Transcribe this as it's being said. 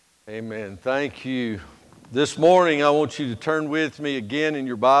Amen. Thank you. This morning I want you to turn with me again in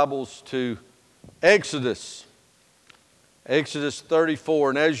your Bibles to Exodus. Exodus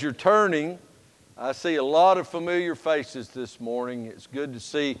 34. And as you're turning, I see a lot of familiar faces this morning. It's good to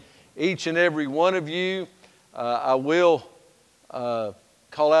see each and every one of you. I will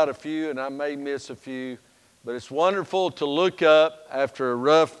call out a few, and I may miss a few. But it's wonderful to look up after a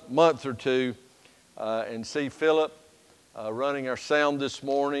rough month or two and see Philip running our sound this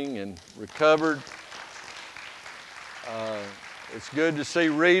morning and recovered. It's good to see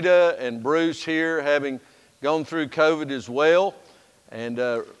Rita and Bruce here having gone through COVID as well. And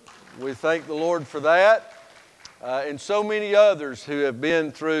we thank the Lord for that. And so many others who have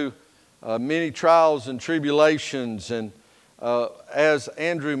been through many trials and tribulations. And as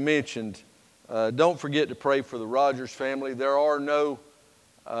Andrew mentioned, don't forget to pray for the Rogers family. There are no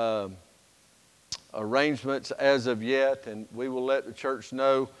arrangements as of yet, and we will let the church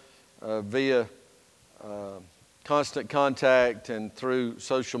know via constant contact and through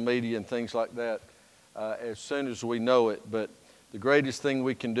social media and things like that as soon as we know it. But the greatest thing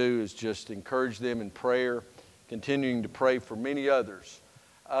we can do is just encourage them in prayer, continuing to pray for many others.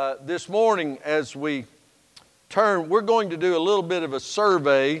 This morning, as we turn, we're going to do a little bit of a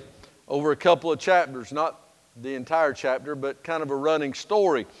survey over a couple of chapters, not the entire chapter, but kind of a running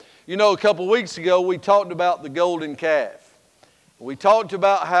story. You know, a couple weeks ago, we talked about the golden calf. We talked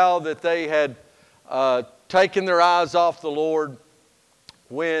about how that they had taken their eyes off the Lord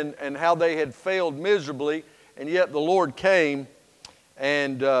and how they had failed miserably, and yet the Lord came,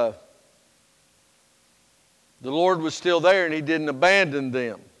 and the Lord was still there, and He didn't abandon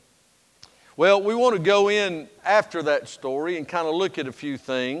them. Well, we want to go in after that story and kind of look at a few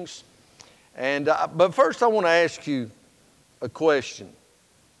things. But first, I want to ask you a question.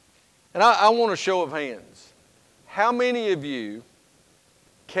 And I want a show of hands. How many of you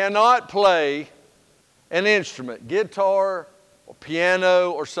cannot play an instrument, guitar or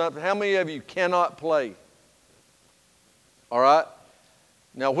piano or something? How many of you cannot play? All right.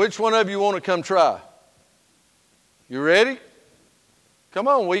 Now, which one of you want to come try? You ready? Come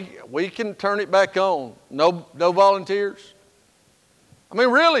on, we can turn it back on. No volunteers? I mean,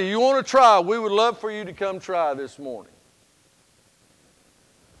 really, you want to try? We would love for you to come try this morning.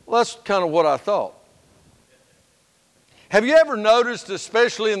 Well, that's kind of what I thought. Have you ever noticed,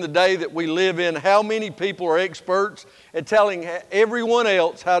 especially in the day that we live in, how many people are experts at telling everyone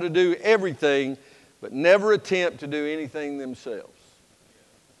else how to do everything, but never attempt to do anything themselves?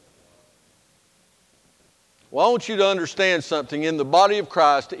 Well, I want you to understand something. In the body of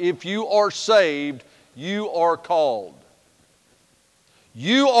Christ, if you are saved, you are called.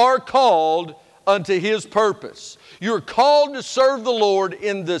 You are called unto His purpose. You're called to serve the Lord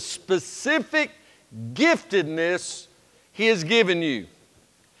in the specific giftedness He has given you.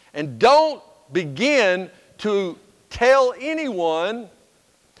 And don't begin to tell anyone,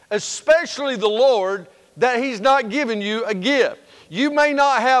 especially the Lord, that He's not given you a gift. You may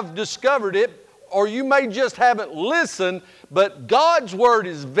not have discovered it, or you may just haven't listened, but God's Word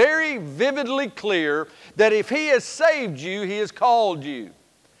is very vividly clear that if He has saved you, He has called you.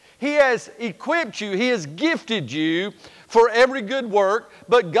 He has equipped you. He has gifted you for every good work.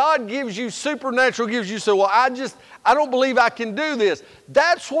 But God gives you supernatural gifts. You say, well, I don't believe I can do this.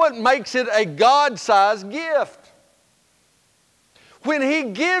 That's what makes it a God-sized gift. When He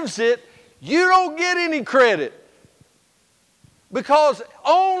gives it, you don't get any credit. Because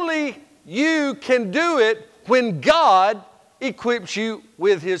only you can do it when God equips you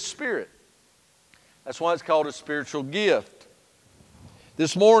with His Spirit. That's why it's called a spiritual gift.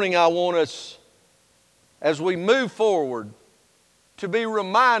 This morning I want us, as we move forward, to be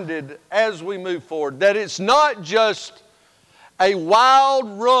reminded as we move forward that it's not just a wild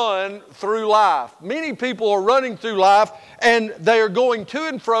run through life. Many people are running through life and they are going to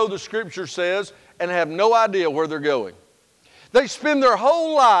and fro, the Scripture says, and have no idea where they're going. They spend their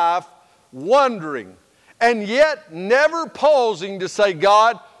whole life wondering and yet never pausing to say,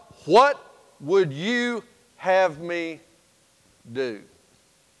 God, what would you have me do?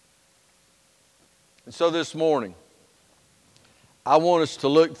 And so this morning, I want us to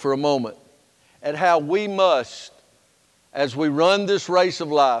look for a moment at how we must, as we run this race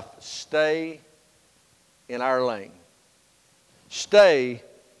of life, stay in our lane. Stay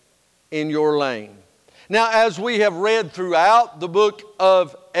in your lane. Now, as we have read throughout the book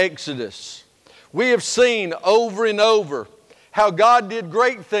of Exodus, we have seen over and over how God did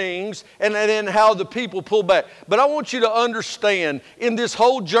great things and then how the people pulled back. But I want you to understand in this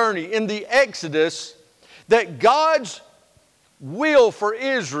whole journey, in the Exodus, that God's will for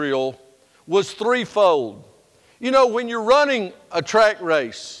Israel was threefold. You know, when you're running a track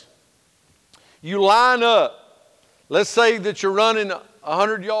race, You line up. Let's say that you're running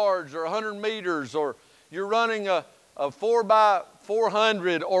 100 yards or 100 meters, or you're running a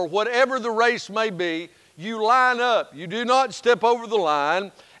 4x400, or whatever the race may be. You line up. You do not step over the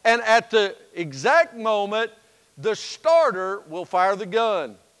line. And at the exact moment, the starter will fire the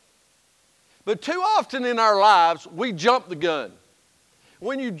gun. But too often in our lives, we jump the gun.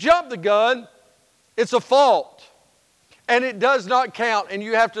 When you jump the gun, it's a fault. And it does not count, and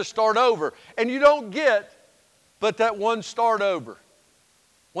you have to start over. And you don't get but that one start over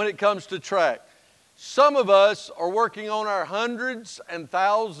when it comes to track. Some of us are working on our hundreds and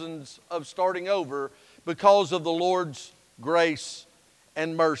thousands of starting over because of the Lord's grace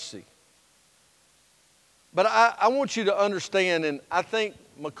and mercy. But I want you to understand, and I think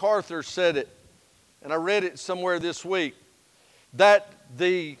MacArthur said it, and I read it somewhere this week, that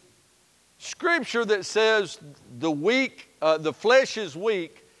the scripture that says the flesh is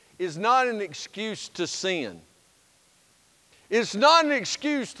weak is not an excuse to sin. It's not an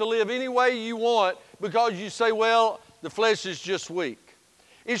excuse to live any way you want because you say, well, the flesh is just weak.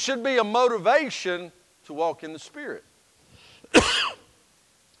 It should be a motivation to walk in the Spirit.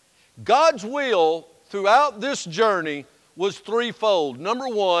 God's will throughout this journey was threefold. Number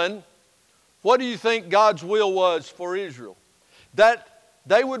one, what do you think God's will was for Israel? That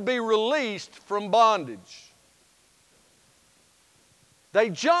they would be released from bondage. They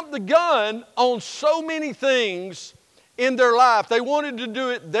jumped the gun on so many things in their life. They wanted to do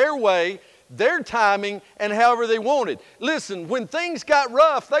it their way, their timing, and however they wanted. Listen, when things got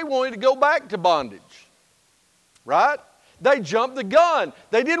rough, they wanted to go back to bondage. Right? They jumped the gun.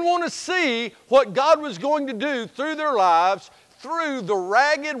 They didn't want to see what God was going to do through their lives, through the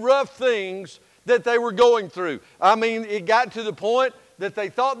ragged, rough things that they were going through. I mean, it got to the point that they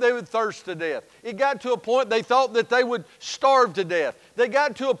thought they would thirst to death. It got to a point they thought that they would starve to death. They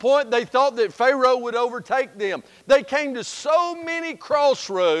got to a point they thought that Pharaoh would overtake them. They came to so many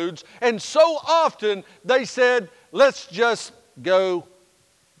crossroads, and so often they said, let's just go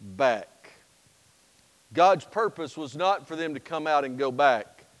back. God's purpose was not for them to come out and go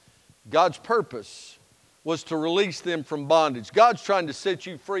back. God's purpose was to release them from bondage. God's trying to set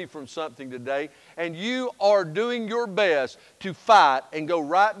you free from something today, and you are doing your best to fight and go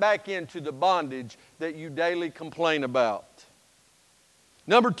right back into the bondage that you daily complain about.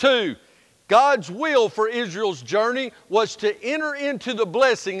 Number two, God's will for Israel's journey was to enter into the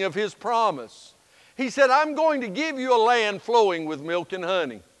blessing of His promise. He said, I'm going to give you a land flowing with milk and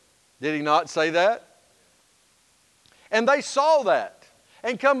honey. Did He not say that? And they saw that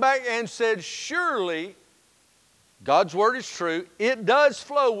and come back and said, surely God's word is true. It does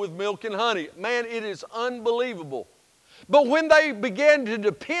flow with milk and honey. Man, it is unbelievable. But when they began to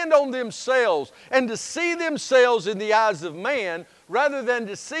depend on themselves and to see themselves in the eyes of man rather than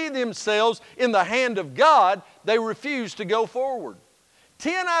to see themselves in the hand of God, they refused to go forward.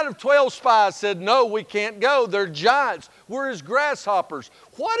 10 out of 12 spies said, no, we can't go. They're giants. We're as grasshoppers.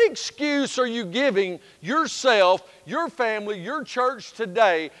 What excuse are you giving yourself, your family, your church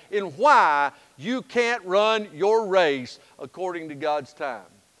today in why you can't run your race according to God's time?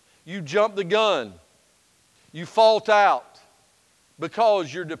 You jump the gun. You fault out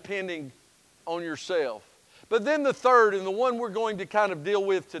because you're depending on yourself. But then the third, and the one we're going to kind of deal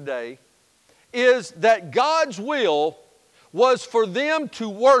with today, is that God's will was for them to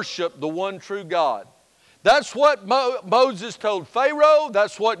worship the one true God. That's what Moses told Pharaoh.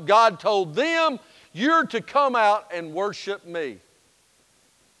 That's what God told them. You're to come out and worship me.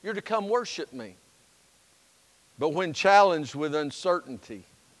 You're to come worship me. But when challenged with uncertainty,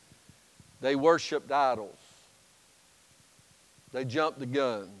 they worshiped idols. They jumped the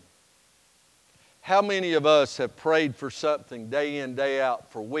gun. How many of us have prayed for something day in, day out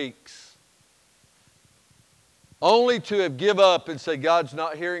for weeks, only to have give up and say, God's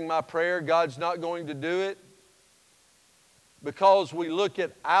not hearing my prayer, God's not going to do it? Because we look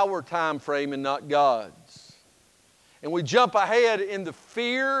at our time frame and not God's. And we jump ahead in the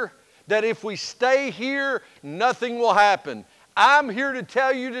fear that if we stay here, nothing will happen. I'm here to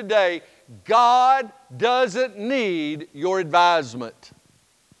tell you today, God doesn't need your advisement.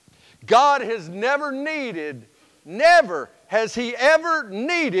 God has never has He ever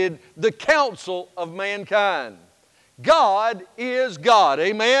needed the counsel of mankind. God is God.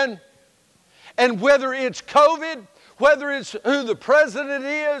 Amen? And whether it's COVID, whether it's who the president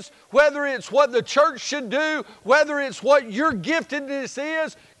is, whether it's what the church should do, whether it's what your giftedness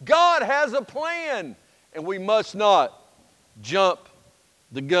is, God has a plan. And we must not jump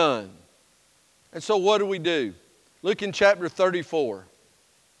the gun. And so what do? Look in chapter 34.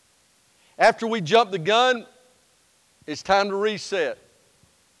 After we jump the gun, it's time to reset.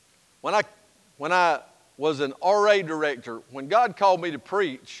 When when I was an RA director, when God called me to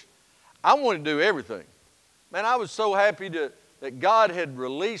preach, I wanted to do everything. Man, I was so happy that God had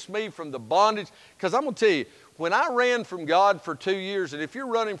released me from the bondage. Because I'm going to tell you, when I ran from God for 2 years, and if you're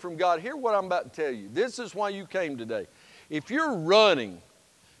running from God, hear what I'm about to tell you. This is why you came today. If you're running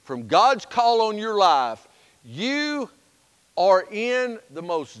from God's call on your life, you are in the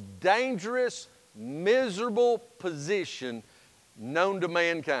most dangerous, miserable position known to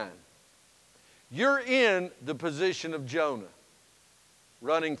mankind. You're in the position of Jonah,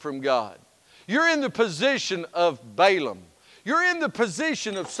 running from God. You're in the position of Balaam. You're in the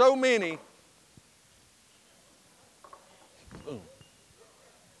position of so many.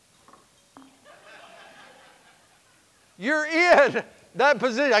 You're in that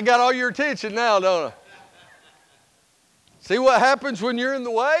position. I got all your attention now, don't I? See what happens when you're in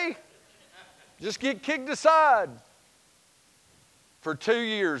the way? Just get kicked aside. For 2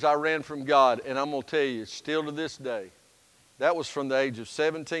 years I ran from God, and I'm going to tell you, still to this day, that was from the age of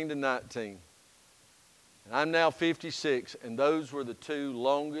 17 to 19. And I'm now 56, and those were the 2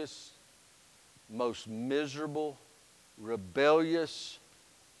 longest, most miserable, rebellious,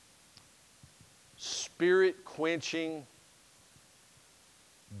 spirit-quenching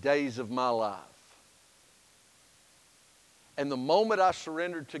days of my life. And the moment I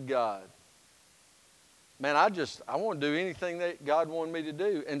surrendered to God, man, I want to do anything that God wanted me to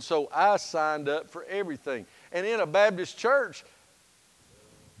do. And so I signed up for everything. And in a Baptist church,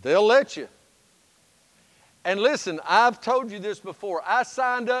 they'll let you. And listen, I've told you this before. I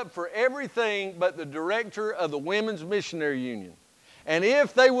signed up for everything but the director of the Women's Missionary Union. And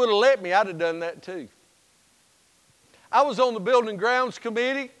if they would have let me, I'd have done that too. I was on the Building and Grounds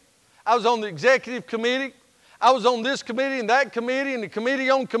Committee. I was on the Executive Committee. I was on this committee and that committee and the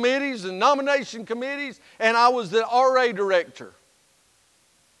Committee on Committees and nomination committees. And I was the RA director.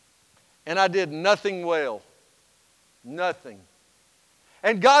 And I did nothing well. Nothing.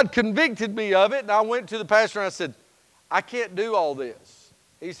 And God convicted me of it. And I went to the pastor and I said, I can't do all this.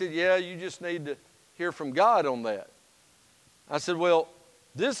 He said, yeah, you just need to hear from God on that. I said, well,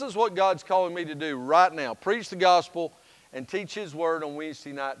 this is what God's calling me to do right now. Preach the gospel and teach His word on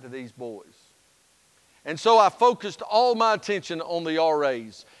Wednesday night to these boys. And so I focused all my attention on the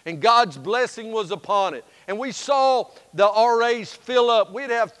RAs. And God's blessing was upon it. And we saw the RAs fill up.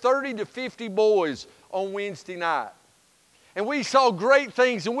 We'd have 30 to 50 boys on Wednesday night. And we saw great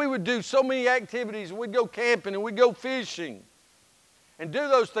things. And we would do so many activities. And we'd go camping and we'd go fishing. And do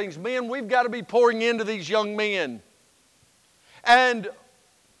those things. Men, we've got to be pouring into these young men. And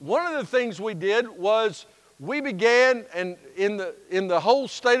one of the things we did was we began, and in the whole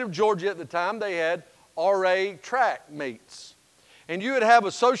state of Georgia at the time, they had RA track meets. And you would have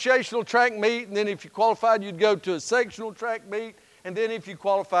associational track meet, and then if you qualified, you'd go to a sectional track meet, and then if you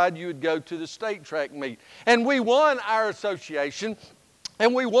qualified, you would go to the state track meet. And we won our association,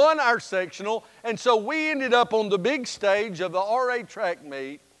 and we won our sectional, and so we ended up on the big stage of the RA track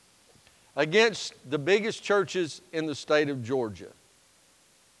meet against the biggest churches in the state of Georgia.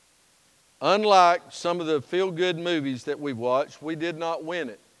 Unlike some of the feel-good movies that we've watched, we did not win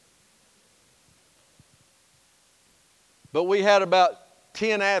it. But we had about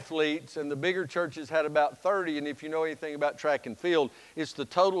 10 athletes, and the bigger churches had about 30. And if you know anything about track and field, it's the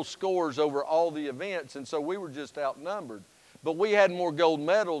total scores over all the events. And so we were just outnumbered. But we had more gold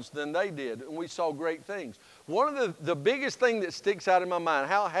medals than they did, and we saw great things. One of the biggest thing that sticks out in my mind,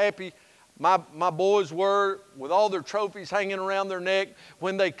 how happy my boys were with all their trophies hanging around their neck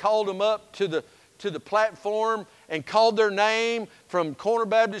when they called them up to the platform and called their name from Corner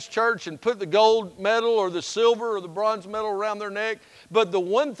Baptist Church and put the gold medal or the silver or the bronze medal around their neck. But the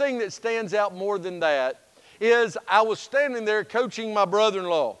one thing that stands out more than that is I was standing there coaching my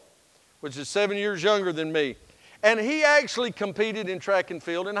brother-in-law, which is 7 years younger than me. And he actually competed in track and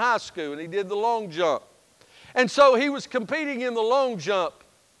field in high school, and he did the long jump. And so he was competing in the long jump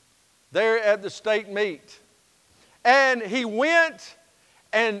there at the state meet. And he went,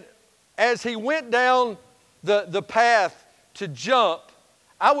 and as he went down the path to jump,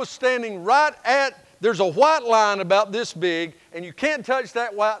 I was standing right at, there's a white line about this big, and you can't touch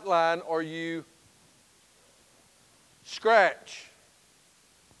that white line or you scratch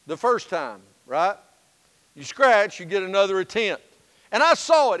the first time, right? You scratch, you get another attempt. And I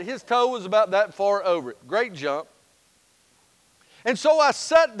saw it. His toe was about that far over it. Great jump. And so I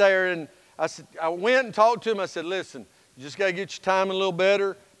sat there and I went and talked to him. I said, listen, you just got to get your timing a little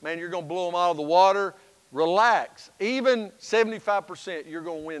better. Man, you're going to blow them out of the water. Relax. Even 75%, you're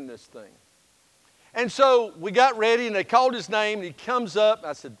going to win this thing. And so we got ready, and they called his name, and he comes up.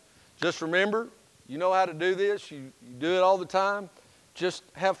 I said, just remember, you know how to do this. You do it all the time. Just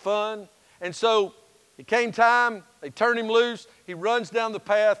have fun. And so it came time, they turned him loose, he runs down the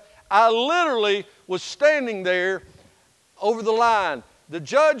path. I literally was standing there over the line. The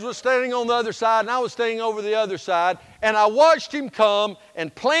judge was standing on the other side, and I was standing over the other side, and I watched him come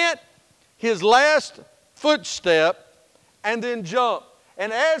and plant his last footstep and then jump.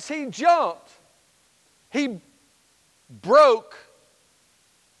 And as he jumped, he broke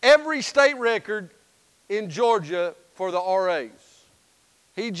every state record in Georgia for the RAs.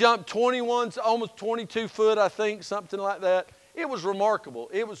 He jumped 21, almost 22 foot, I think, something like that. It was remarkable.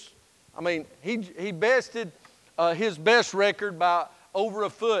 He bested his best record by over a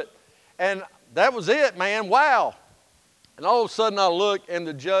foot. And that was it, man. Wow. And all of a sudden I look, and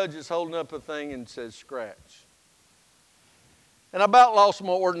the judge is holding up a thing and says, scratch. And I about lost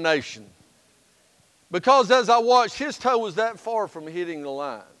my ordination. Because as I watched, his toe was that far from hitting the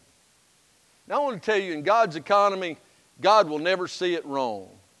line. Now I want to tell you, in God's economy, God will never see it wrong.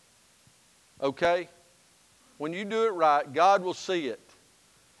 Okay? When you do it right, God will see it.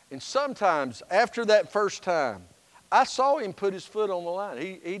 And sometimes, after that first time, I saw him put his foot on the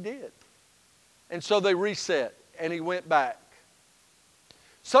line. He did. And so they reset, and he went back.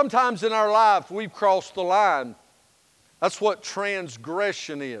 Sometimes in our life, we've crossed the line. That's what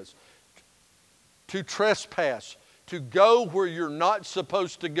transgression is. To trespass. To go where you're not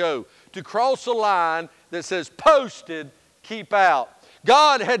supposed to go. To cross a line that says, posted, keep out.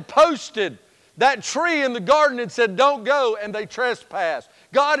 God had posted that tree in the garden and said, don't go, and they trespassed.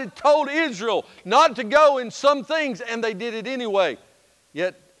 God had told Israel not to go in some things, and they did it anyway.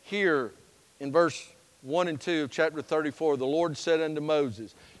 Yet here in verse 1 and 2 of chapter 34, the Lord said unto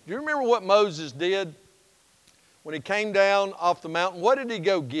Moses. Do you remember what Moses did when he came down off the mountain? What did he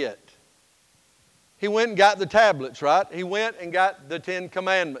go get? He went and got the tablets, right? He went and got the 10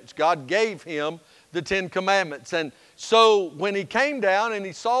 Commandments. God gave him the 10 Commandments. And so when he came down and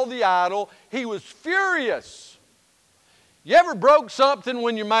he saw the idol, he was furious. You ever broke something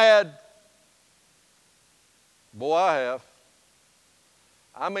when you're mad? Boy, I have.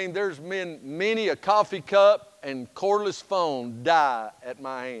 I mean, there's been many a coffee cup and cordless phone die at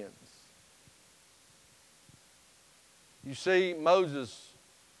my hands. You see, Moses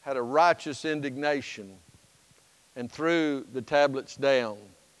had a righteous indignation and threw the tablets down.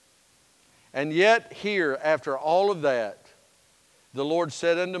 And yet here, after all of that, the Lord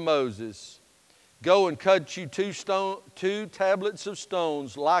said unto Moses, go and cut you two tablets of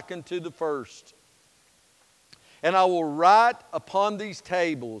stones like unto the first. And I will write upon these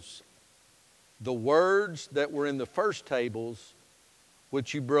tables the words that were in the first tables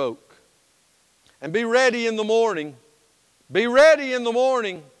which you broke. And be ready in the morning. Be ready in the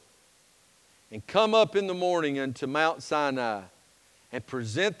morning. And come up in the morning unto Mount Sinai. And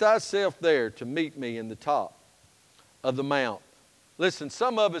present thyself there to meet me in the top of the mount. Listen,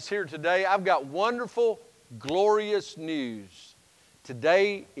 some of us here today, I've got wonderful, glorious news.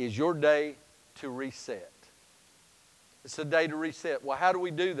 Today is your day to reset. It's a day to reset. Well, how do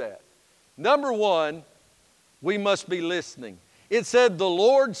we do that? Number one, we must be listening. It said, the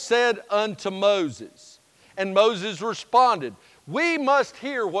Lord said unto Moses, and Moses responded. We must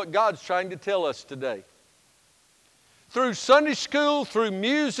hear what God's trying to tell us today. Through Sunday school, through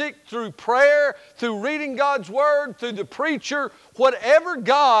music, through prayer, through reading God's Word, through the preacher, whatever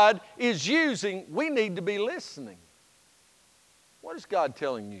God is using, we need to be listening. What is God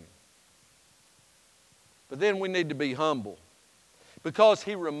telling you? But then we need to be humble. Because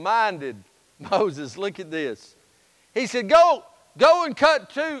he reminded Moses, look at this. He said, go and cut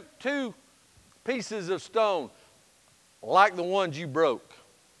two pieces of stone like the ones you broke.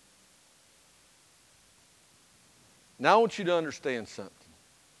 Now I want you to understand something.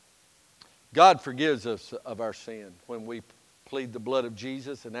 God forgives us of our sin when we plead the blood of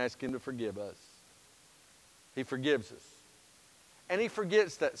Jesus and ask Him to forgive us. He forgives us. And He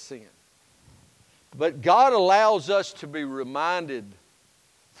forgets that sin. But God allows us to be reminded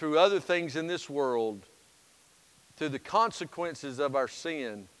through other things in this world, through the consequences of our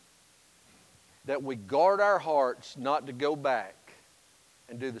sin, that we guard our hearts not to go back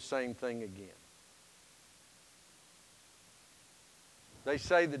and do the same thing again. They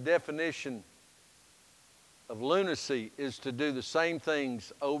say the definition of lunacy is to do the same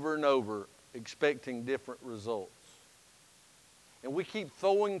things over and over, expecting different results. And we keep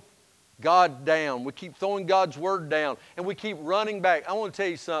throwing God down. We keep throwing God's Word down. And we keep running back. I want to tell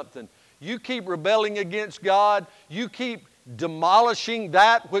you something. You keep rebelling against God. You keep demolishing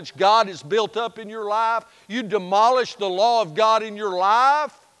that which God has built up in your life. You demolish the law of God in your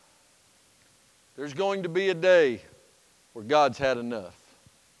life. There's going to be a day where God's had enough.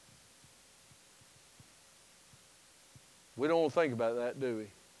 We don't want to think about that, do we?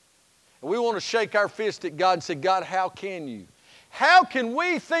 And we want to shake our fist at God and say, God, how can you? How can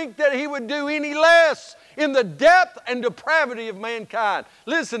we think that He would do any less in the depth and depravity of mankind?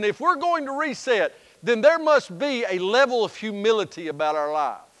 Listen, if we're going to reset, then there must be a level of humility about our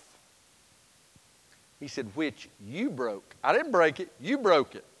life. He said, which you broke. I didn't break it, you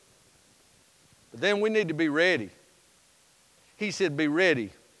broke it. But then we need to be ready. He said, be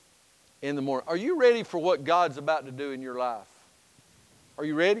ready in the morning. Are you ready for what God's about to do in your life? Are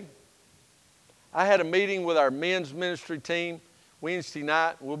you ready? I had a meeting with our men's ministry team Wednesday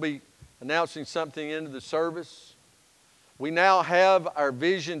night. We'll be announcing something into the service. We now have our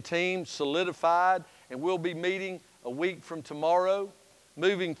vision team solidified, and we'll be meeting a week from tomorrow.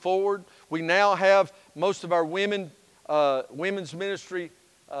 Moving forward, we now have most of our women's ministry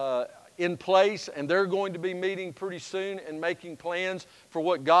in place, and they're going to be meeting pretty soon and making plans for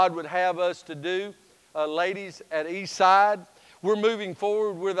what God would have us to do. Ladies at Eastside, we're moving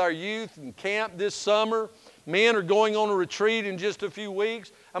forward with our youth and camp this summer. Men are going on a retreat in just a few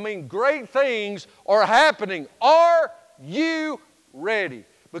weeks. I mean, great things are happening. Are you ready?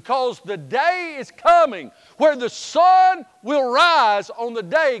 Because the day is coming where the sun will rise on the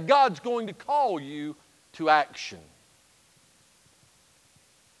day God's going to call you to action.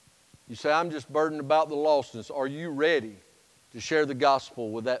 You say, I'm just burdened about the lostness. Are you ready to share the gospel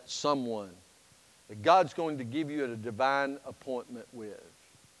with that someone that God's going to give you a divine appointment with?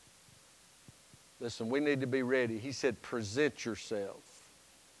 Listen, we need to be ready. He said, present yourself.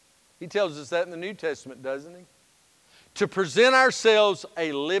 He tells us that in the New Testament, doesn't he? To present ourselves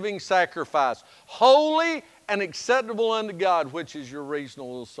a living sacrifice, holy and acceptable unto God, which is your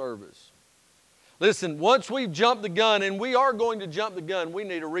reasonable service. Listen, once we've jumped the gun, and we are going to jump the gun, we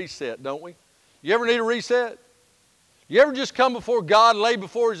need a reset, don't we? You ever need a reset? You ever just come before God, lay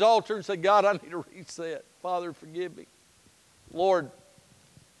before His altar and say, God, I need a reset. Father, forgive me. Lord,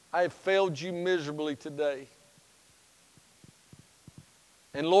 I have failed you miserably today.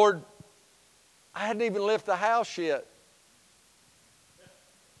 And Lord, I hadn't even left the house yet.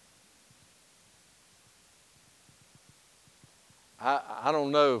 I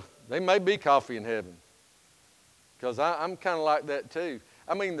don't know. There may be coffee in heaven. Because I'm kind of like that too.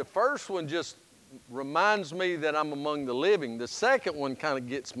 I mean, the first one just reminds me that I'm among the living. The second one kind of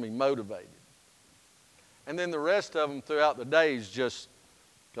gets me motivated. And then the rest of them throughout the day is just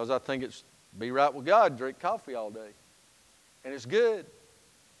because I think it's be right with God, drink coffee all day. And it's good.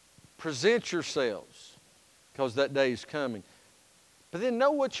 Present yourselves because that day is coming. But then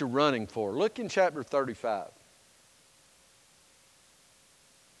know what you're running for. Look in chapter 35.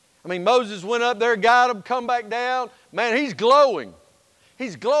 I mean, Moses went up there, got him, come back down. Man, he's glowing.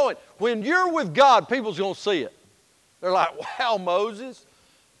 He's glowing. When you're with God, people's going to see it. They're like, wow, Moses,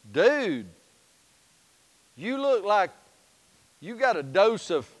 dude, you look like you got a dose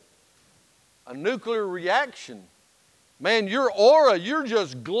of a nuclear reaction. Man, your aura, you're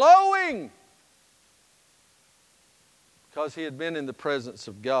just glowing. Because he had been in the presence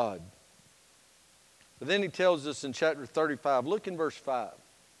of God. But then he tells us in chapter 35, look in verse 5.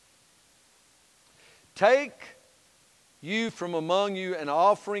 Take you from among you an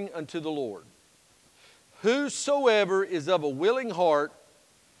offering unto the Lord. Whosoever is of a willing heart,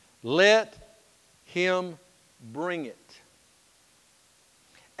 let him bring it.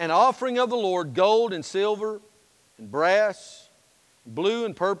 An offering of the Lord, gold and silver and brass, blue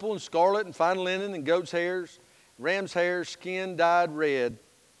and purple and scarlet and fine linen and goat's hairs, ram's hair, skin dyed red,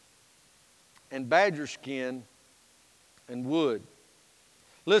 and badger skin and wood.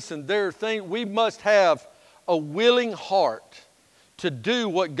 Listen, there are things we must have a willing heart to do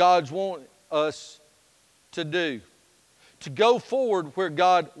what God's wants us to do. To go forward where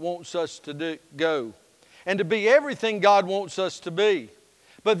God wants us to go. And to be everything God wants us to be.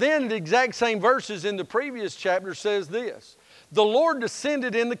 But then the exact same verses in the previous chapter says this. The Lord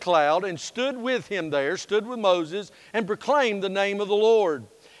descended in the cloud and stood with him there, stood with Moses, and proclaimed the name of the Lord.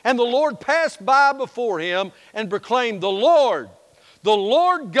 And the Lord passed by before him and proclaimed, the Lord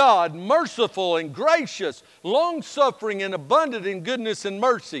God, merciful and gracious, long-suffering and abundant in goodness and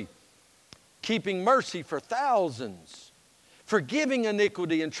mercy, keeping mercy for thousands, forgiving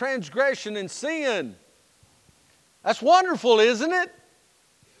iniquity and transgression and sin. That's wonderful, isn't it?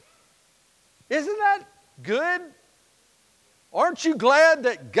 Isn't that good? Aren't you glad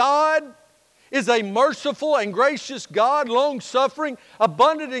that God is a merciful and gracious God, long-suffering,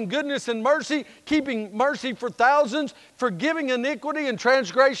 abundant in goodness and mercy, keeping mercy for thousands, forgiving iniquity and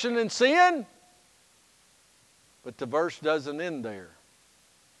transgression and sin? But the verse doesn't end there.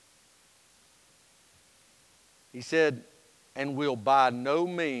 He said, and will by no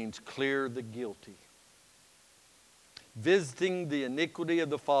means clear the guilty. visiting the iniquity of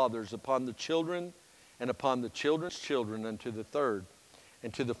the fathers upon the children and upon the children's children unto the third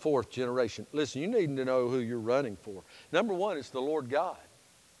and to the fourth generation. Listen, you need to know who you're running for. Number one is the Lord God.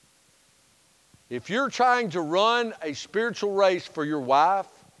 If you're trying to run a spiritual race for your wife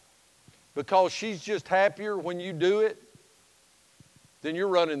because she's just happier when you do it, then you're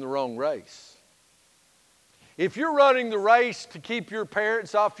running the wrong race. If you're running the race to keep your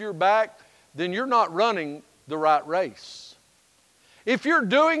parents off your back, then you're not running the right race. If you're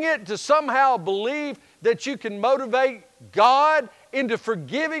doing it to somehow believe that you can motivate God into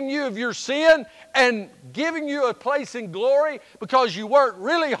forgiving you of your sin and giving you a place in glory because you worked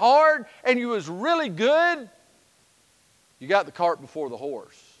really hard and you was really good, you got the cart before the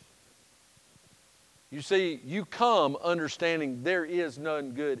horse. You see, you come understanding there is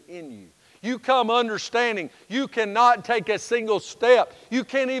none good in you. You come understanding you cannot take a single step. You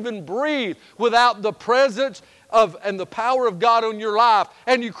can't even breathe without the presence of and the power of God on your life.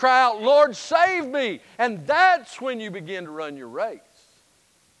 And you cry out, Lord, save me. And that's when you begin to run your race.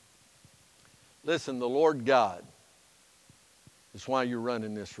 Listen, the Lord God is why you're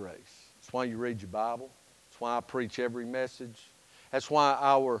running this race. It's why you read your Bible. It's why I preach every message. That's why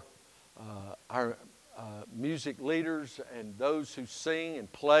our music leaders and those who sing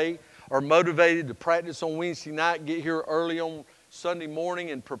and play are motivated to practice on Wednesday night, get here early on Sunday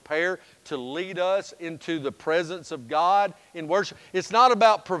morning and prepare to lead us into the presence of God in worship. It's not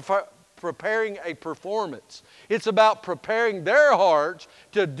about preparing a performance. It's about preparing their hearts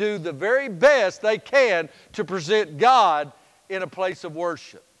to do the very best they can to present God in a place of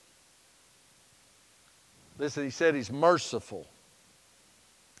worship. Listen, he said he's merciful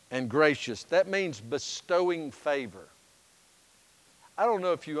and gracious. That means bestowing favor. I don't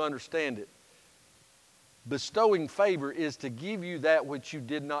know if you understand it. Bestowing favor is to give you that which you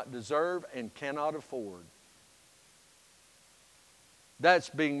did not deserve and cannot afford. That's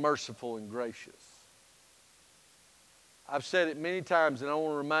being merciful and gracious. I've said it many times and I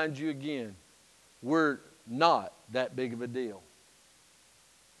want to remind you again. We're not that big of a deal.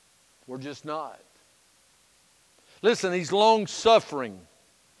 We're just not. Listen, he's long-suffering.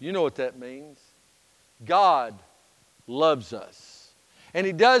 You know what that means. God loves us. And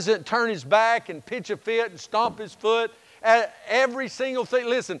he doesn't turn his back and pitch a fit and stomp his foot at every single thing.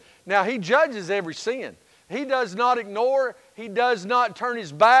 Listen, now he judges every sin. He does not ignore. He does not turn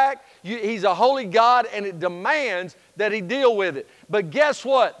his back. He's a holy God and it demands that he deal with it. But guess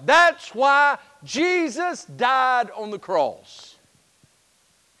what? That's why Jesus died on the cross.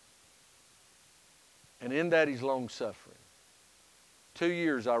 And in that he's long-suffering. 2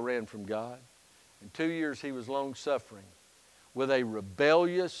 years I ran from God. In 2 years he was long-suffering with a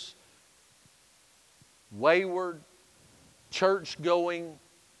rebellious, wayward, church-going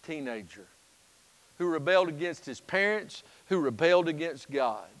teenager who rebelled against his parents, who rebelled against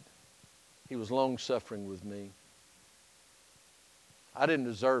God. He was long-suffering with me. I didn't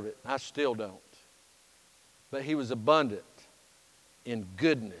deserve it. I still don't. But he was abundant in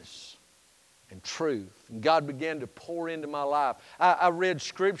goodness and truth. And God began to pour into my life. I read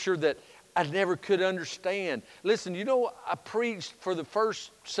scripture that I never could understand. Listen, you know, I preached for the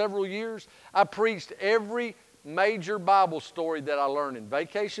first several years. I preached every major Bible story that I learned in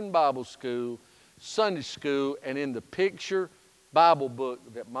Vacation Bible School, Sunday school, and in the picture Bible book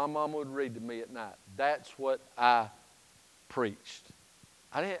that my mom would read to me at night. That's what I preached.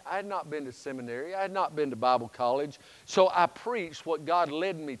 I had not been to seminary. I had not been to Bible college. So I preached what God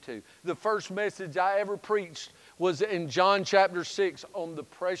led me to. The first message I ever preached was in John chapter 6 on the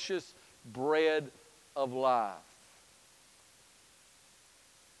precious bread of life.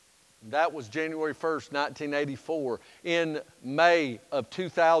 That was January 1st, 1984. In May of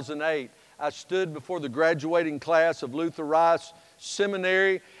 2008, I stood before the graduating class of Luther Rice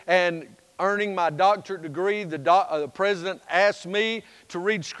Seminary, and earning my doctorate degree, the president asked me to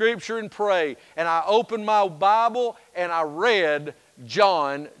read scripture and pray. And I opened my Bible and I read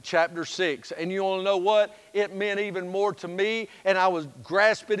John chapter 6. And you want to know what? It meant even more to me, and I was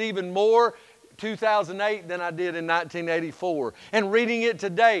grasp it even more 2008 than I did in 1984. And reading it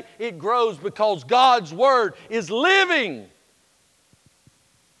today, it grows because God's Word is living.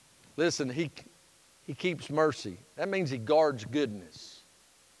 Listen, He keeps mercy. That means He guards goodness.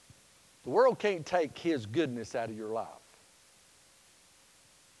 The world can't take His goodness out of your life.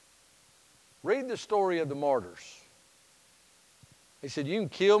 Read the story of the martyrs. He said, you can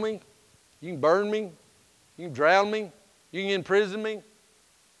kill me, you can burn me, you can drown me, you can imprison me,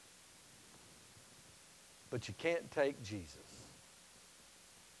 but you can't take Jesus.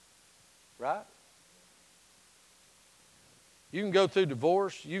 Right? You can go through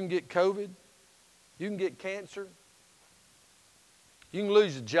divorce, you can get COVID, you can get cancer, You can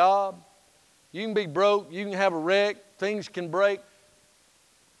lose a job. You can be broke. You can have a wreck. Things can break.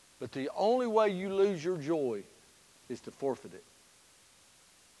 But the only way you lose your joy is to forfeit it.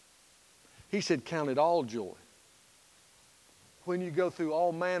 He said, count it all joy when you go through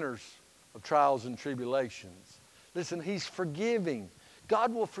all manners of trials and tribulations. Listen, He's forgiving.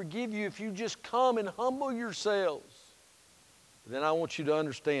 God will forgive you if you just come and humble yourselves. But then I want you to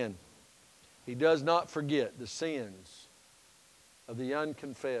understand, He does not forget the sins of the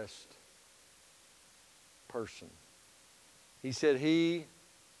unconfessed person. He said He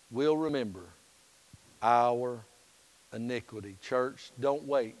will remember our iniquity. Church, don't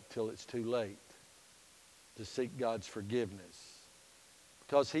wait till it's too late to seek God's forgiveness.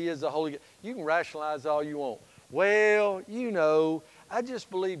 Because He is the Holy God. You can rationalize all you want. Well, I just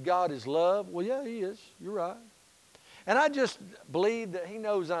believe God is love. Well, yeah, He is. You're right. And I just believe that He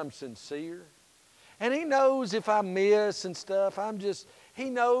knows I'm sincere. And He knows if I miss and stuff, He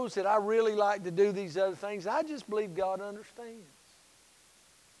knows that I really like to do these other things. I just believe God understands.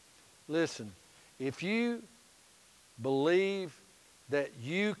 Listen, if you believe that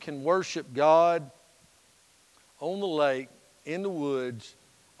you can worship God on the lake, in the woods,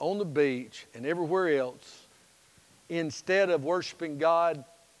 on the beach, and everywhere else, instead of worshiping God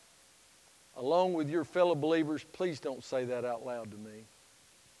along with your fellow believers, please don't say that out loud to me.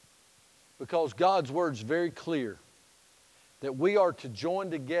 Because God's word is very clear that we are to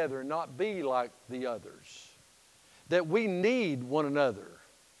join together and not be like the others. That we need one another.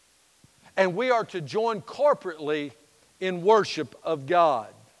 And we are to join corporately in worship of God.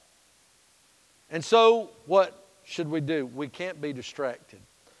 And so, what should we do? We can't be distracted.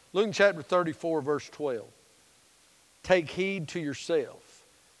 Look in chapter 34, verse 12. Take heed to yourself.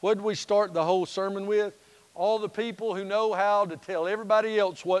 What did we start the whole sermon with? All the people who know how to tell everybody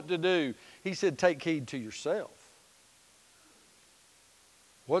else what to do. He said, take heed to yourself.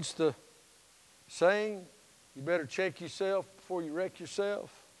 What's the saying? You better check yourself before you wreck yourself.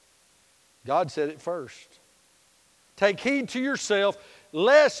 God said it first. Take heed to yourself,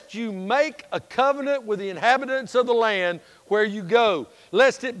 lest you make a covenant with the inhabitants of the land where you go,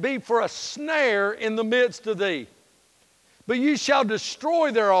 lest it be for a snare in the midst of thee. But you shall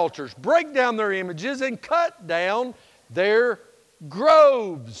destroy their altars, break down their images, and cut down their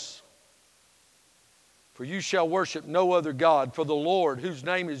groves. For you shall worship no other God, for the Lord, whose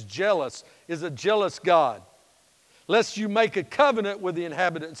name is jealous, is a jealous God. Lest you make a covenant with the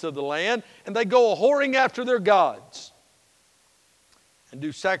inhabitants of the land, and they go a-whoring after their gods, and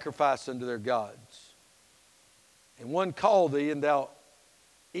do sacrifice unto their gods. And one call thee, and thou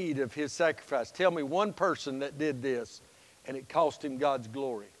eat of his sacrifice. Tell me one person that did this, and it cost him God's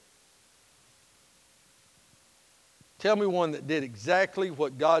glory. Tell me one that did exactly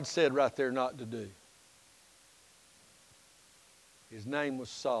what God said right there not to do. His name was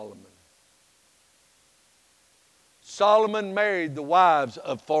Solomon. Solomon married the wives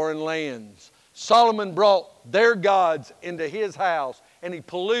of foreign lands. Solomon brought their gods into his house, and he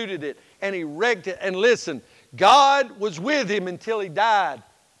polluted it, and he wrecked it. And listen, God was with him until he died.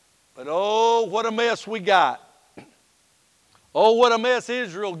 But oh, what a mess we got. Oh, what a mess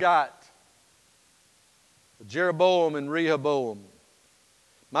Israel got. Jeroboam and Rehoboam.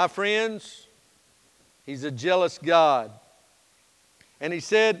 My friends, He's a jealous God. And He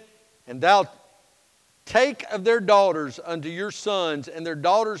said, and thou take of their daughters unto your sons, and their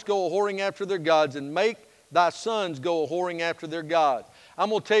daughters go a-whoring after their gods, and make thy sons go a-whoring after their gods. I'm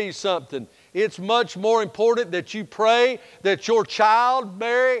going to tell you something. It's much more important that you pray that your child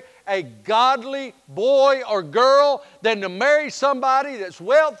marry a godly boy or girl than to marry somebody that's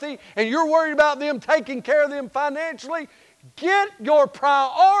wealthy and you're worried about them taking care of them financially. Get your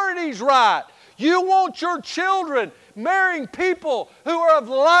priorities right. You want your children marrying people who are of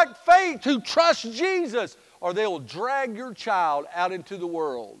like faith, who trust Jesus, or they will drag your child out into the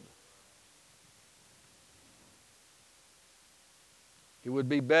world. It would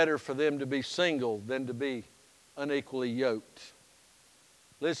be better for them to be single than to be unequally yoked.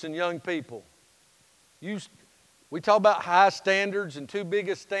 Listen, young people, we talk about high standards and too big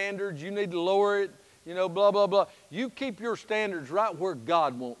a standards. You need to lower it, blah, blah, blah. You keep your standards right where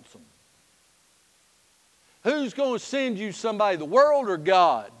God wants them. Who's going to send you somebody, the world or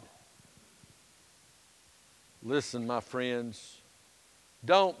God? Listen, my friends,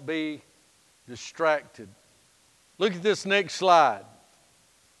 don't be distracted. Look at this next slide.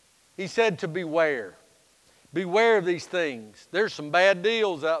 He said to beware. Beware of these things. There's some bad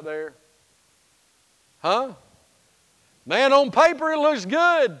deals out there. Huh? Man, on paper it looks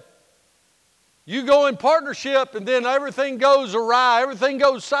good. You go in partnership and then everything goes awry. Everything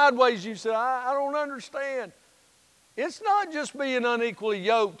goes sideways. You say, I don't understand. It's not just being unequally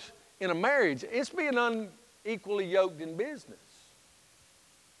yoked in a marriage. It's being unequally yoked in business.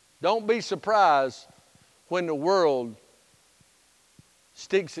 Don't be surprised when the world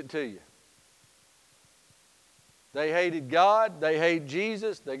sticks it to you. They hated God. They hate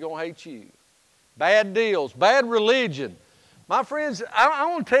Jesus. They're going to hate you. Bad deals. Bad religion. My friends, I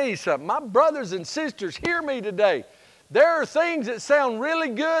want to tell you something. My brothers and sisters, hear me today. There are things that sound really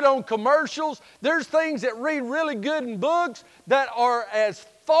good on commercials. There's things that read really good in books that are as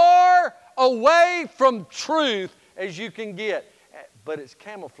far away from truth as you can get. But it's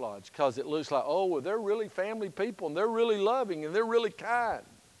camouflage because it looks like, oh, well, they're really family people and they're really loving and they're really kind.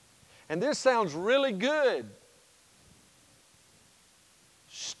 And this sounds really good.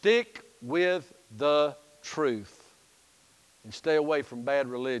 Stick with the truth and stay away from bad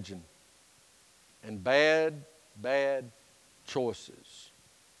religion and bad choices.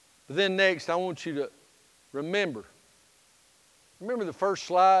 But then next, I want you to remember the first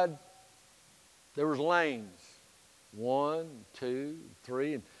slide? There was lanes. 1, 2,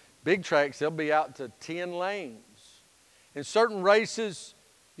 3. And big tracks, they'll be out to 10 lanes. In certain races,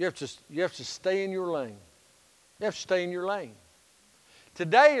 you have to stay in your lane. You have to stay in your lane.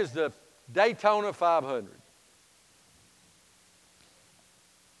 Today is the Daytona 500.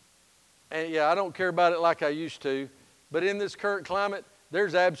 And yeah, I don't care about it like I used to, but in this current climate,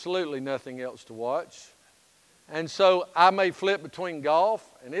 there's absolutely nothing else to watch. And so I may flip between golf,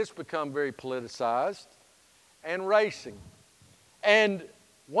 and it's become very politicized, and racing. And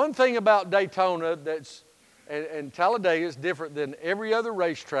one thing about Daytona and Talladega is different than every other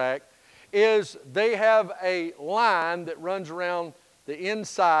racetrack is they have a line that runs around the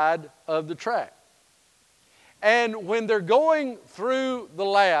inside of the track. And when they're going through the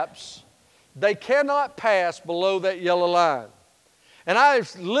laps, they cannot pass below that yellow line. And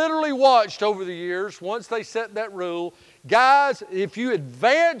I've literally watched over the years, once they set that rule, guys, if you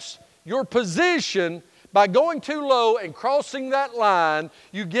advance your position by going too low and crossing that line,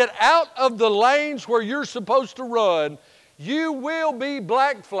 you get out of the lanes where you're supposed to run, you will be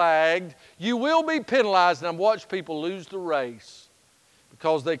black flagged, you will be penalized. And I've watched people lose the race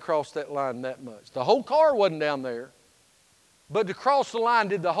because they crossed that line that much. The whole car wasn't down there. But to cross the line,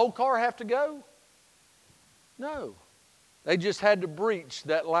 did the whole car have to go? No. They just had to breach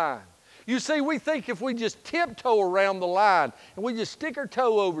that line. You see, we think if we just tiptoe around the line and we just stick our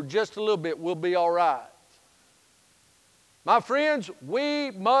toe over just a little bit, we'll be all right. My friends,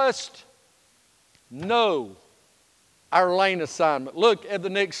 we must know our lane assignment. Look at the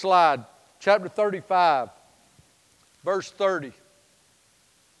next slide, chapter 35, verse 30.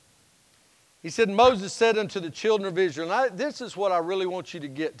 He said, Moses said unto the children of Israel, and this is what I really want you to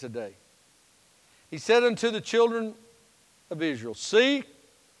get today. He said unto the children of Israel, see,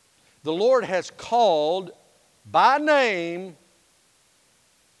 the Lord has called by name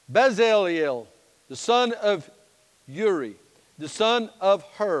Bezaleel, the son of Uri, the son of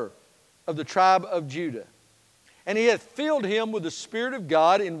Hur, of the tribe of Judah. And he hath filled him with the Spirit of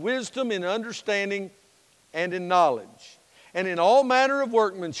God in wisdom, in understanding, and in knowledge, and in all manner of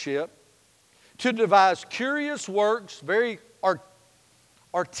workmanship, to devise curious works, very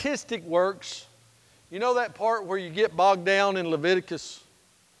artistic works. You know that part where you get bogged down in Leviticus?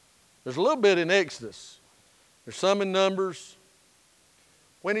 There's a little bit in Exodus. There's some in Numbers.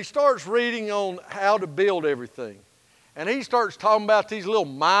 When he starts reading on how to build everything, and he starts talking about these little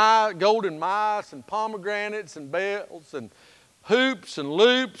golden mice and pomegranates and bells and hoops and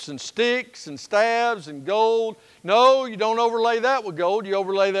loops and sticks and staves and gold. No, you don't overlay that with gold. You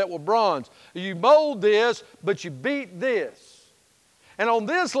overlay that with bronze. You mold this, but you beat this. And on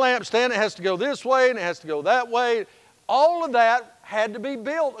this lampstand, it has to go this way and it has to go that way. All of that had to be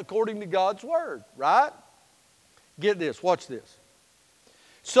built according to God's Word, right? Get this. Watch this.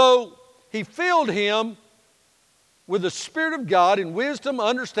 So he filled him with the Spirit of God in wisdom,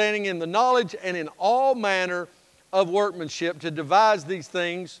 understanding, in the knowledge, and in all manner of workmanship, to devise these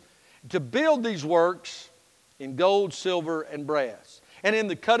things, to build these works in gold, silver, and brass, and in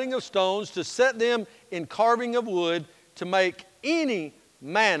the cutting of stones, to set them in carving of wood, to make any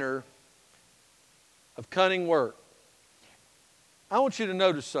manner of cunning work. I want you to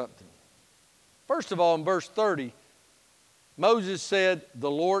notice something. First of all, in verse 30, Moses said,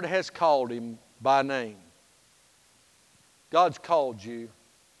 the Lord has called him by name. God's called you.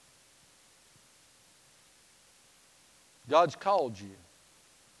 God's called you.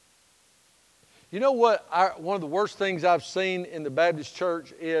 You know what? One of the worst things I've seen in the Baptist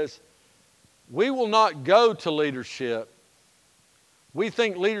church is we will not go to leadership. We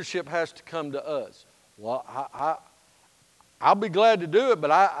think leadership has to come to us. Well, I'll be glad to do it,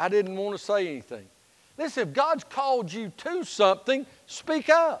 but I didn't want to say anything. Listen, if God's called you to something, speak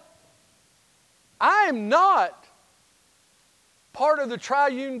up. I am not part of the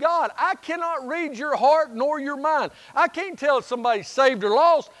triune God. I cannot read your heart nor your mind. I can't tell if somebody's saved or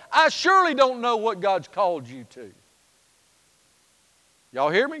lost. I surely don't know what God's called you to.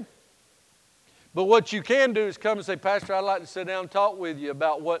 Y'all hear me? But what you can do is come and say, Pastor, I'd like to sit down and talk with you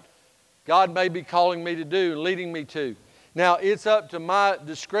about what God may be calling me to do and leading me to. Now, it's up to my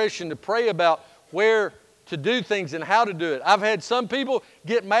discretion to pray about where to do things and how to do it. I've had some people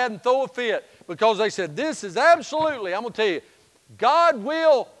get mad and throw a fit because they said, this is absolutely, I'm going to tell you, God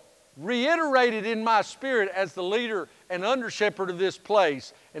will reiterate it in my spirit as the leader and under shepherd of this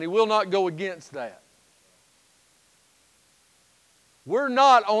place, and He will not go against that. We're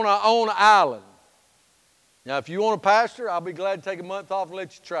not on our own island. Now, if you want a pastor, I'll be glad to take a month off and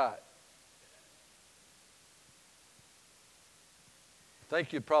let you try it. I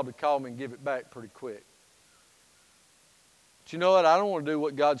think you'd probably call me and give it back pretty quick. But you know what? I don't want to do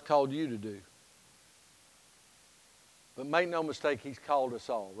what God's called you to do. But make no mistake, He's called us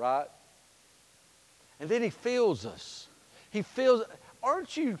all, right? And then He fills us. He fills.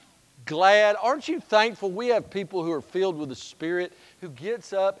 Aren't you glad? Aren't you thankful we have people who are filled with the Spirit who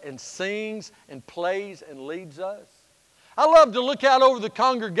gets up and sings and plays and leads us? I love to look out over the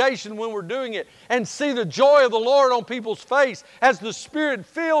congregation when we're doing it and see the joy of the Lord on people's face as the Spirit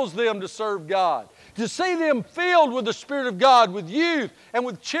fills them to serve God. To see them filled with the Spirit of God, with youth and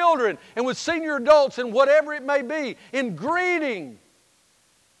with children and with senior adults and whatever it may be, in greeting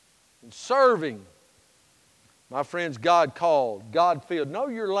and serving. My friends, God called, God filled. Know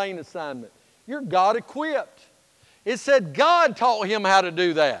your lane assignment. You're God equipped. It said God taught him how to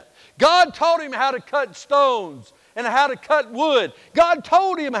do that. God taught him how to cut stones and how to cut wood. God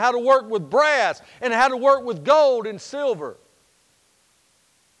told him how to work with brass and how to work with gold and silver.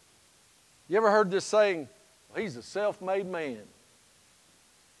 You ever heard this saying, well, he's a self-made man.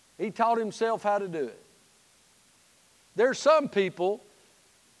 He taught himself how to do it. There's some people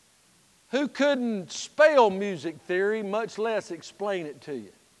who couldn't spell music theory, much less explain it to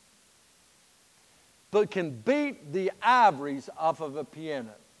you, but can beat the ivories off of a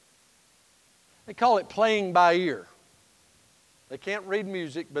piano. They call it playing by ear. They can't read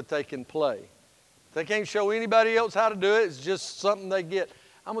music, but they can play. They can't show anybody else how to do it. It's just something they get.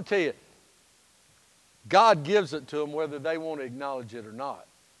 I'm going to tell you, God gives it to them whether they want to acknowledge it or not.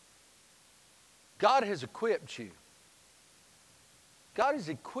 God has equipped you. God has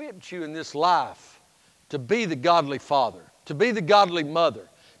equipped you in this life to be the godly father, to be the godly mother,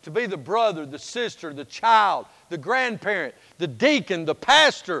 to be the brother, the sister, the child, the grandparent, the deacon, the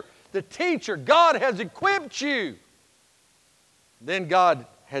pastor, the teacher. God has equipped you. Then God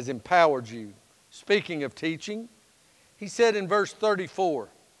has empowered you. Speaking of teaching, He said in verse 34,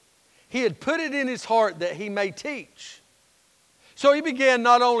 He had put it in His heart that He may teach. So He began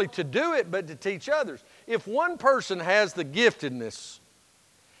not only to do it, but to teach others. If one person has the giftedness,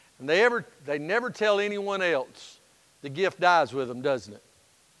 and they never tell anyone else, the gift dies with them, doesn't it?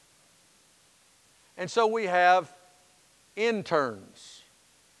 And so we have interns.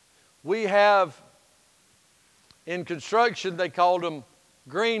 We have, in construction, they called them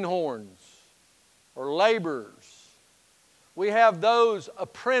greenhorns or laborers. We have those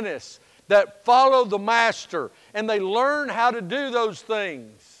apprentices that follow the master and they learn how to do those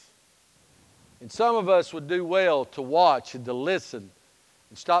things. And some of us would do well to watch and to listen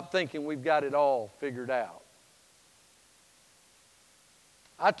and stop thinking we've got it all figured out.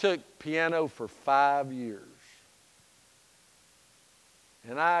 I took piano for 5 years.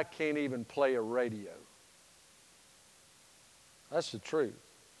 And I can't even play a radio. That's the truth.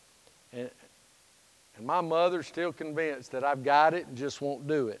 And my mother's still convinced that I've got it and just won't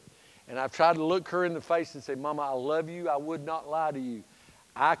do it. And I've tried to look her in the face and say, Mama, I love you. I would not lie to you.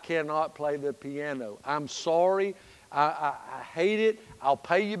 I cannot play the piano. I'm sorry. I hate it. I'll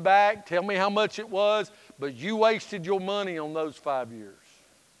pay you back. Tell me how much it was. But you wasted your money on those 5 years.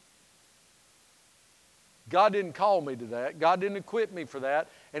 God didn't call me to that. God didn't equip me for that.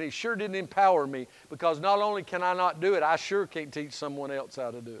 And He sure didn't empower me, because not only can I not do it, I sure can't teach someone else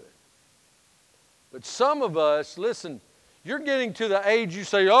how to do it. But some of us, listen, you're getting to the age you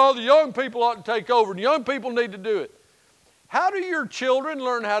say, oh, the young people ought to take over, and the young people need to do it. How do your children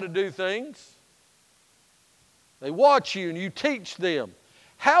learn how to do things? They watch you and you teach them.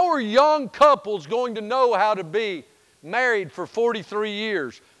 How are young couples going to know how to be married for 43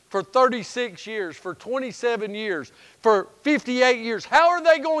 years? For 36 years, for 27 years, for 58 years. How are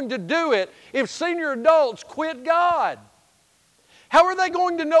they going to do it if senior adults quit God? How are they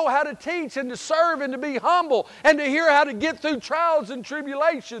going to know how to teach and to serve and to be humble and to hear how to get through trials and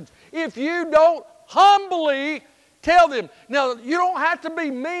tribulations if you don't Humbly tell them. Now, you don't have to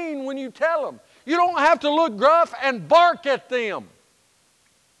be mean when you tell them. You don't have to look gruff and bark at them.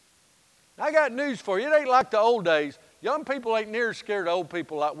 I got news for you. It ain't like the old days. Young people ain't near as scared of old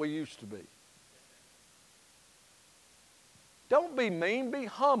people like we used to be. Don't be mean. Be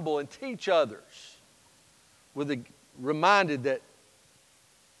humble and teach others. Reminded that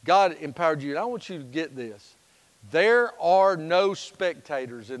God empowered you. And I want you to get this. There are no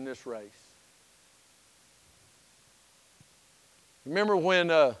spectators in this race. Remember when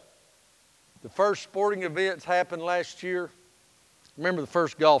the first sporting events happened last year? Remember the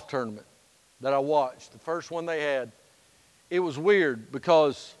first golf tournament that I watched, the first one they had? It was weird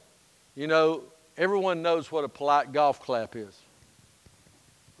because, you know, everyone knows what a polite golf clap is.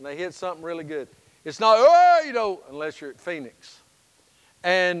 When they hit something really good. It's not, oh, you know, unless you're at Phoenix.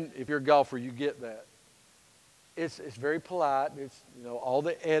 And if you're a golfer, you get that. It's very polite. It's, you know, all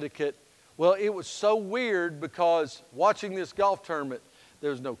the etiquette. Well, it was so weird because watching this golf tournament,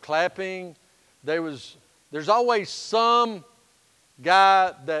 there was no clapping. There's always some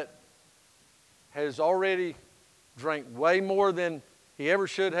guy that has already drank way more than he ever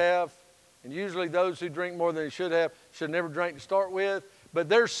should have. And usually those who drink more than they should have should never drink to start with. But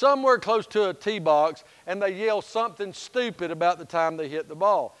they're somewhere close to a tee box and they yell something stupid about the time they hit the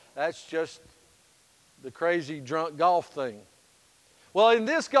ball. That's just the crazy drunk golf thing. Well, in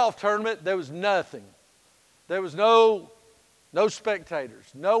this golf tournament, there was nothing. There was no spectators,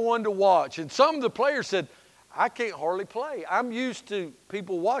 no one to watch. And some of the players said, I can't hardly play. I'm used to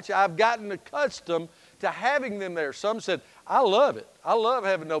people watching. I've gotten accustomed to having them there. Some said, I love it. I love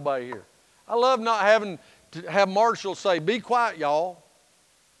having nobody here. I love not having to have Marshall say, be quiet, y'all.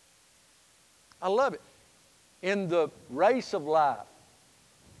 I love it. In the race of life,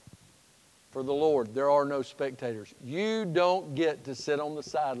 for the Lord, there are no spectators. You don't get to sit on the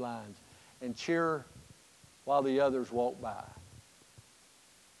sidelines and cheer while the others walk by.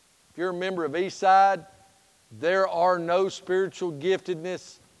 If you're a member of Eastside, there are no spiritual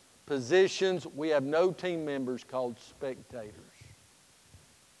giftedness positions. We have no team members called spectators.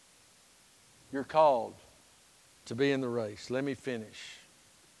 You're called to be in the race. Let me finish.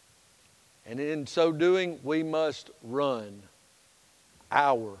 And in so doing, we must run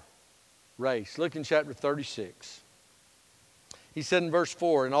our race. Look in chapter 36. He said in verse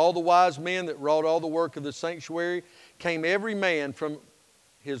 4, and all the wise men that wrought all the work of the sanctuary came every man from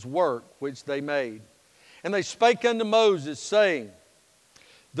his work which they made. And they spake unto Moses, saying,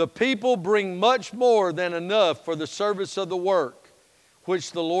 the people bring much more than enough for the service of the work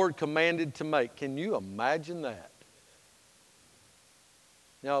which the Lord commanded to make. Can you imagine that?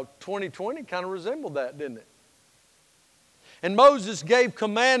 Now, 2020 kind of resembled that, didn't it? And Moses gave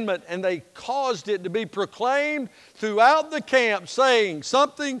commandment, and they caused it to be proclaimed throughout the camp, saying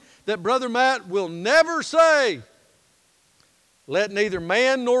something that Brother Matt will never say. Let neither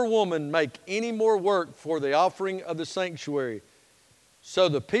man nor woman make any more work for the offering of the sanctuary. So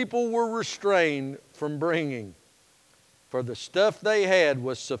the people were restrained from bringing, for the stuff they had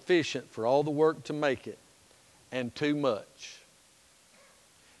was sufficient for all the work to make it, and too much.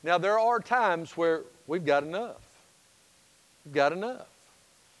 Now, there are times where we've got enough. We've got enough.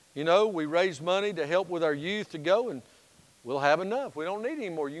 You know, we raise money to help with our youth to go, and we'll have enough. We don't need any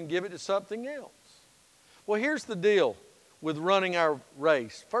more. You can give it to something else. Well, here's the deal with running our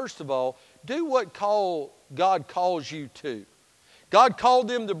race. First of all, do what God calls you to. God called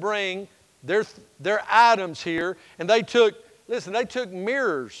them to bring their items here, and they took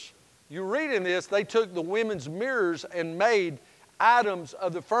mirrors. You read in this, they took the women's mirrors and made items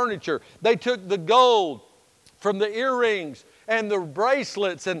of the furniture. They took the gold from the earrings and the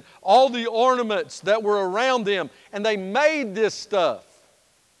bracelets and all the ornaments that were around them, and they made this stuff.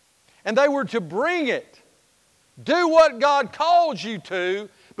 And they were to bring it. Do what God calls you to,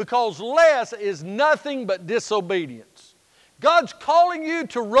 because less is nothing but disobedience. God's calling you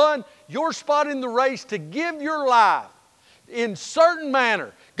to run your spot in the race, to give your life in certain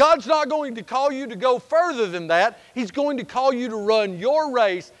manner. God's not going to call you to go further than that. He's going to call you to run your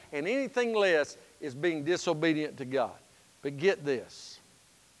race, and anything less is being disobedient to God. But get this.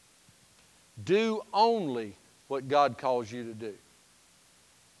 Do only what God calls you to do.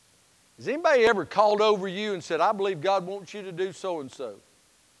 Has anybody ever called over you and said, I believe God wants you to do so-and-so?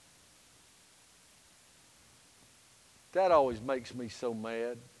 That always makes me so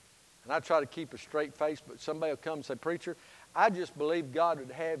mad. And I try to keep a straight face, but somebody will come and say, Preacher, I just believe God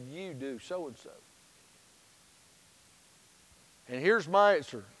would have you do so-and-so. And here's my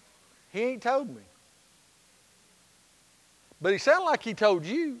answer. He ain't told me. But he sounded like he told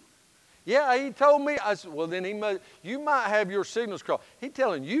you. Yeah, he told me. I said, well, then you might have your signals crossed. He's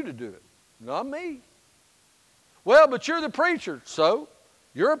telling you to do it. Not me. Well, but you're the preacher. So,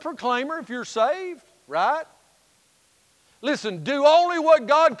 you're a proclaimer if you're saved, right? Listen, do only what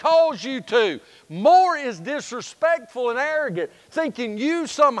God calls you to. More is disrespectful and arrogant, thinking you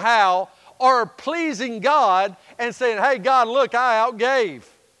somehow are pleasing God and saying, hey, God, look, I outgave.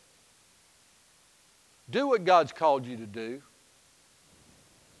 Do what God's called you to do.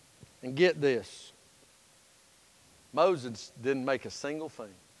 And get this. Moses didn't make a single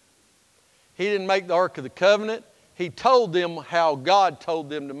thing. He didn't make the Ark of the Covenant. He told them how God told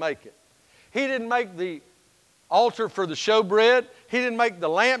them to make it. He didn't make the altar for the showbread. He didn't make the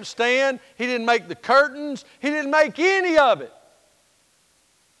lampstand. He didn't make the curtains. He didn't make any of it.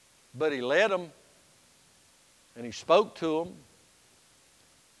 But He led them and He spoke to them.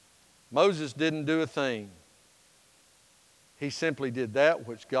 Moses didn't do a thing. He simply did that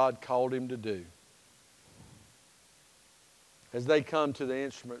which God called him to do. As they come to the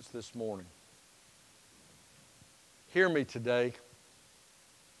instruments this morning, hear me today.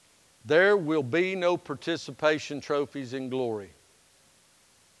 There will be no participation trophies in glory.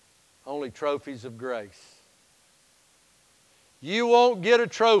 Only trophies of grace. You won't get a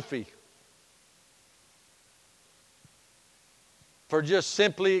trophy for just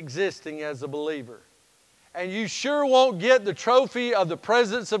simply existing as a believer. And you sure won't get the trophy of the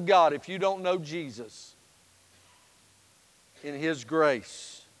presence of God if you don't know Jesus in His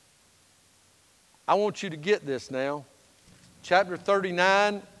grace. I want you to get this now. Chapter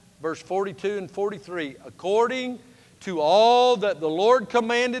 39, verse 42 and 43. According to all that the Lord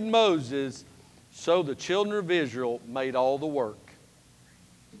commanded Moses, so the children of Israel made all the work.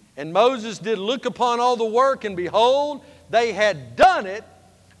 And Moses did look upon all the work, and behold, they had done it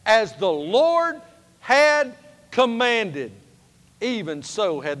as the Lord had commanded. Even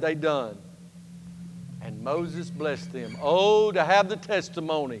so had they done. And Moses blessed them. Oh, to have the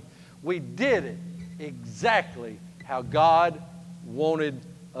testimony. We did it exactly how God wanted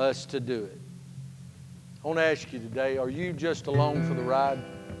us to do it. I want to ask you today, are you just along for the ride?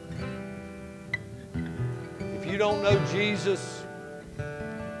 If you don't know Jesus,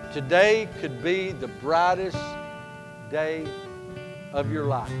 today could be the brightest day of your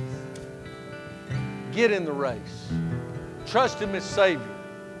life. Get in the race. Trust Him as Savior.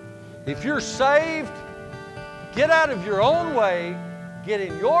 If you're saved, get out of your own way, get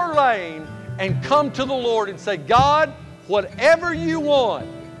in your lane, and come to the Lord and say, God, whatever you want,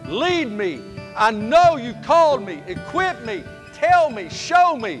 lead me. I know you called me, equip me, tell me,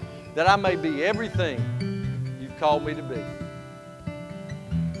 show me that I may be everything you've called me to be.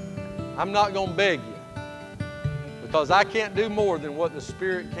 I'm not going to beg you because I can't do more than what the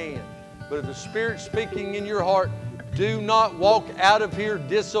Spirit can. But if the Spirit's speaking in your heart, do not walk out of here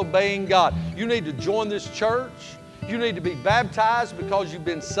disobeying God. You need to join this church. You need to be baptized because you've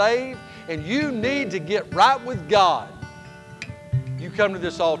been saved. And you need to get right with God. You come to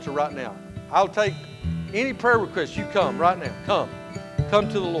this altar right now. I'll take any prayer request. You come right now. Come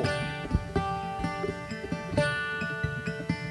to the Lord.